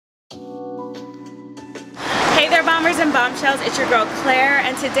there, bombers and bombshells, it's your girl Claire,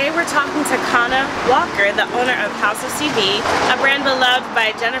 and today we're talking to Conna Walker, the owner of House of CB, a brand beloved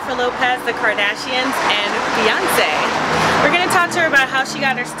by Jennifer Lopez, the Kardashians, and Beyonce. We're going to talk to her about how she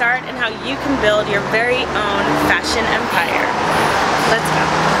got her start and how you can build your very own fashion empire. Let's go.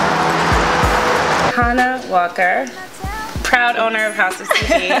 Conna Walker, proud owner of House of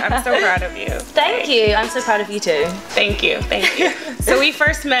CB. I'm so proud of you. Thank you. I'm so proud of you too. Thank you. Thank you. So we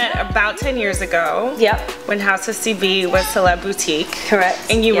first met about 10 years ago. Yep. When House of CB was Celeb Boutique. Correct.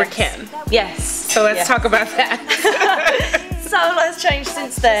 And you were Kim. Yes. So let's talk about that. So lots changed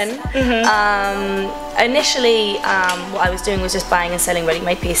since then. Initially, what I was doing was just buying and selling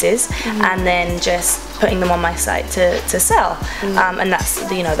ready-made pieces, and then just putting them on my site to sell. And that's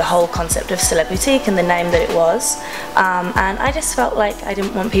the whole concept of Celeb Boutique and the name that it was. And I just felt like I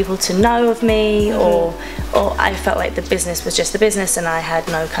didn't want people to know of me, or I felt like the business was just the business, and I had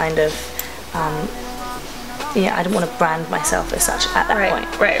no kind of I didn't want to brand myself as such at that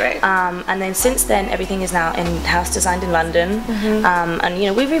point. Right. And then since then, everything is now in-house designed in London,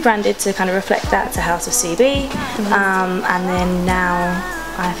 and we rebranded to kind of reflect that to House of CB. And then now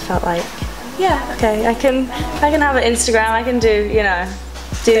I felt like, okay, I can have an Instagram. I can do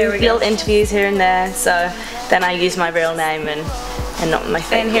little interviews here and there. So then I use my real name and not my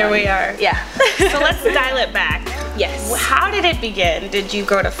fake. And here we are. Yeah. So let's dial it back. Yes. How did it begin? Did you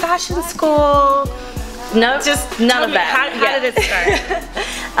go to fashion school? No, just none of that. How did it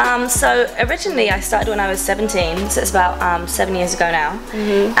start? So originally I started when I was 17, so it's about 7 years ago now,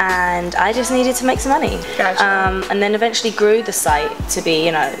 and I just needed to make some money. Gotcha. And then eventually grew the site to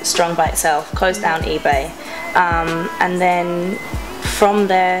be strong by itself, closed down eBay, and then from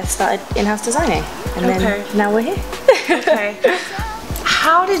there started in-house designing, and then now we're here. Okay.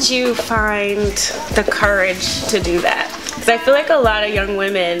 How did you find the courage to do that? Because I feel like a lot of young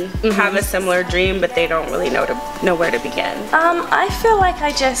women have a similar dream, but they don't really know where to begin. I feel like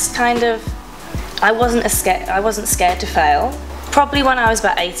I just I wasn't scared to fail. Probably when I was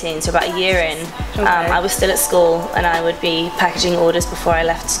about 18, so about a year in, I was still at school, and I would be packaging orders before I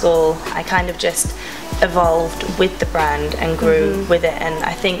left school. I kind of just evolved with the brand and grew with it, and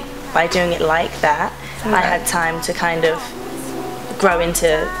I think by doing it like that, I had time to kind of grow into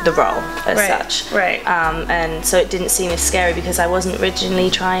the role as such. And so it didn't seem as scary because I wasn't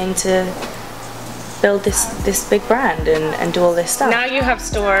originally trying to build this big brand and do all this stuff. Now you have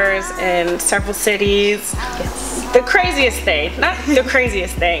stores in several cities. Yes. The craziest thing, not the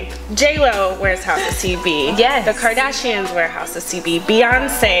craziest thing, J-Lo wears House of CB. Yes. The Kardashians wear House of CB.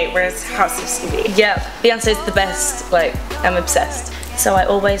 Beyonce wears House of CB. Yeah, Beyonce's the best. Like, I'm obsessed. So I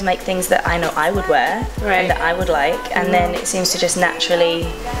always make things that I know I would wear and that I would like, and then it seems to just naturally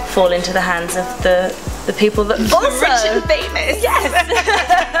fall into the hands of the people that also rich and famous. Yes.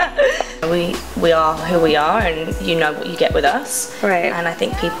 we are who we are, and you know what you get with us. And I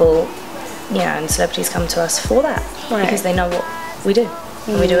think people, and celebrities come to us for that because they know what we do.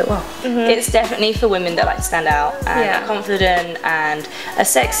 And we do it well. It's definitely for women that like to stand out and are confident and are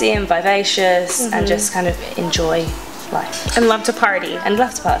sexy and vivacious and just kind of enjoy life. And love to party. And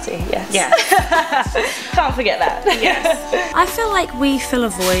love to party, yes. Can't forget that. Yes. I feel like we fill a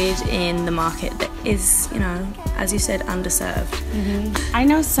void in the market that is, as you said, underserved. I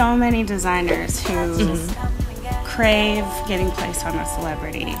know so many designers who crave getting placed on a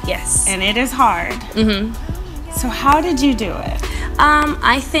celebrity. Yes. And it is hard. So how did you do it?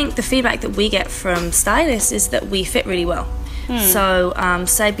 I think the feedback that we get from stylists is that we fit really well. So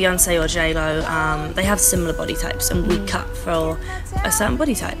say Beyonce or J-Lo, they have similar body types, and we cut for a certain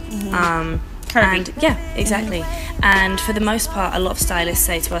body type. And exactly. And for the most part, a lot of stylists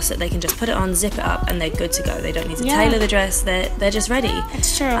say to us that they can just put it on, zip it up, and they're good to go. They don't need to tailor the dress. They're just ready.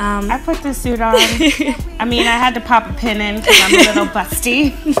 It's true. I put the suit on. I mean, I had to pop a pin in because I'm a little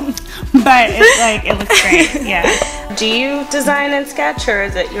busty, but it's like, it looks great. Yeah. Do you design and sketch, or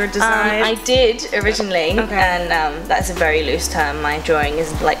is it your design? I did originally, and that's a very loose term. My drawing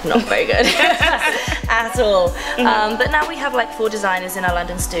is like not very good at all. But now we have like 4 designers in our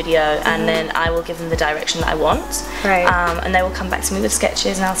London studio, and then I will give them the direction that I want, and they will come back to me with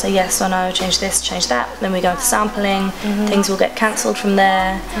sketches, and I'll say yes or no, change this, change that. Then we go into sampling. Things will get cancelled from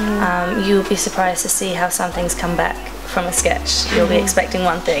there. You'll be surprised to see how some things come back from a sketch. You'll be expecting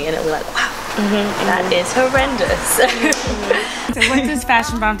one thing, and it'll be like, wow, that is horrendous. So what does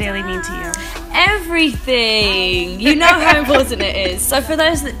Fashion Bomb Daily mean to you? Everything. You know how important it is. So for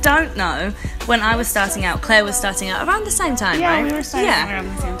those that don't know, when I was starting out, Claire was starting out around the same time, Yeah, right? we were starting around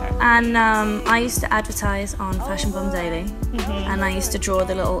the same time. And I used to advertise on Fashion Bomb Daily, and I used to draw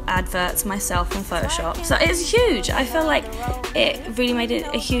the little adverts myself on Photoshop. So it's huge. I feel like it really made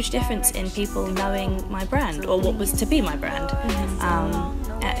a huge difference in people knowing my brand, or what was to be my brand.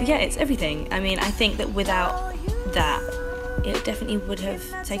 Yeah, it's everything. I mean, I think that without that, it definitely would have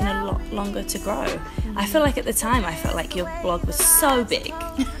taken a lot longer to grow. I feel like at the time, I felt like your blog was so big.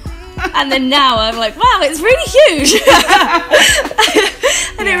 And then now I'm like, wow, it's really huge.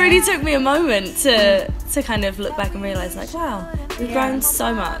 And it really took me a moment to kind of look back and realise, like, wow, we've grown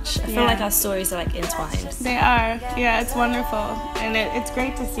so much. I feel like our stories are like entwined. They are. Yeah, it's wonderful. And it's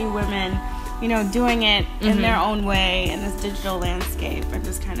great to see women, you know, doing it in their own way in this digital landscape and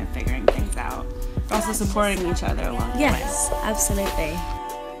just kind of figuring things out. But also supporting each other along the way. Yes, absolutely.